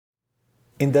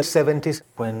In the 70s,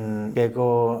 when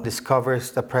Gego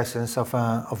discovers the presence of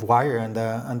wire and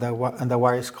the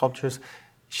wire sculptures,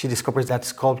 she discovers that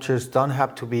sculptures don't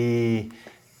have to be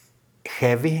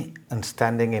heavy and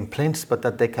standing in plinths, but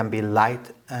that they can be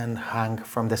light and hang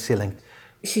from the ceiling.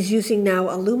 She's using now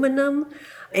aluminum,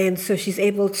 and so she's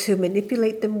able to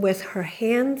manipulate them with her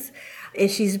hands.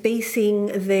 And she's basing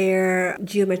their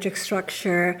geometric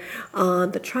structure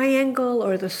on the triangle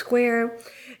or the square.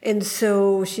 And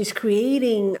so she's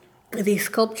creating these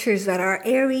sculptures that are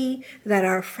airy, that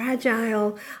are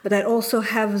fragile, but that also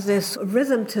have this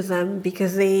rhythm to them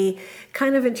because they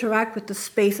kind of interact with the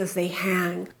space as they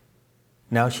hang.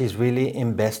 Now she's really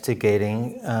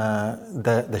investigating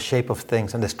the shape of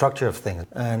things and the structure of things,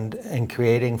 and in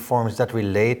creating forms that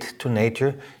relate to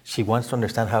nature. She wants to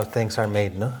understand how things are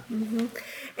made, no? Mm-hmm.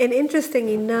 And interesting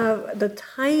enough, the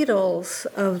titles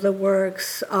of the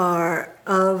works are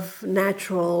of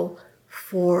natural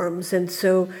forms. And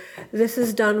so this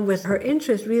is done with her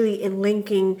interest really in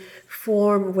linking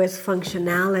form with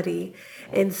functionality.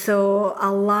 And so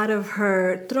a lot of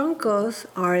her troncos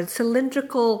are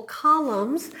cylindrical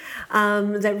columns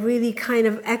that really kind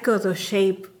of echo the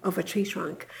shape of a tree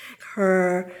trunk.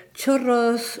 Her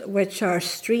chorros, which are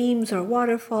streams or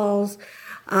waterfalls,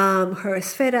 her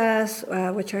esferas,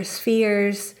 which are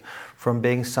spheres. From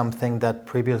being something that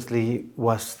previously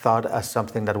was thought as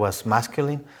something that was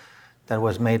masculine, that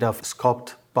was made of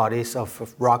sculpted bodies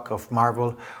of rock, of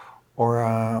marble,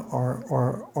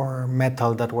 or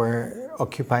metal that were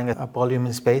occupying a volume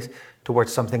in space,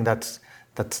 towards something that's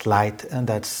light and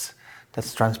that's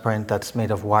transparent, that's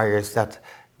made of wires,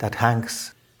 that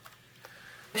hangs.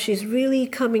 She's really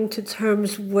coming to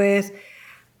terms with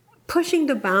pushing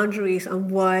the boundaries on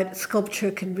what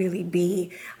sculpture can really be,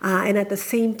 and at the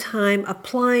same time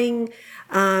applying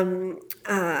her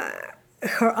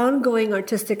ongoing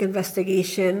artistic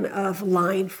investigation of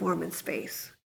line, form, and space.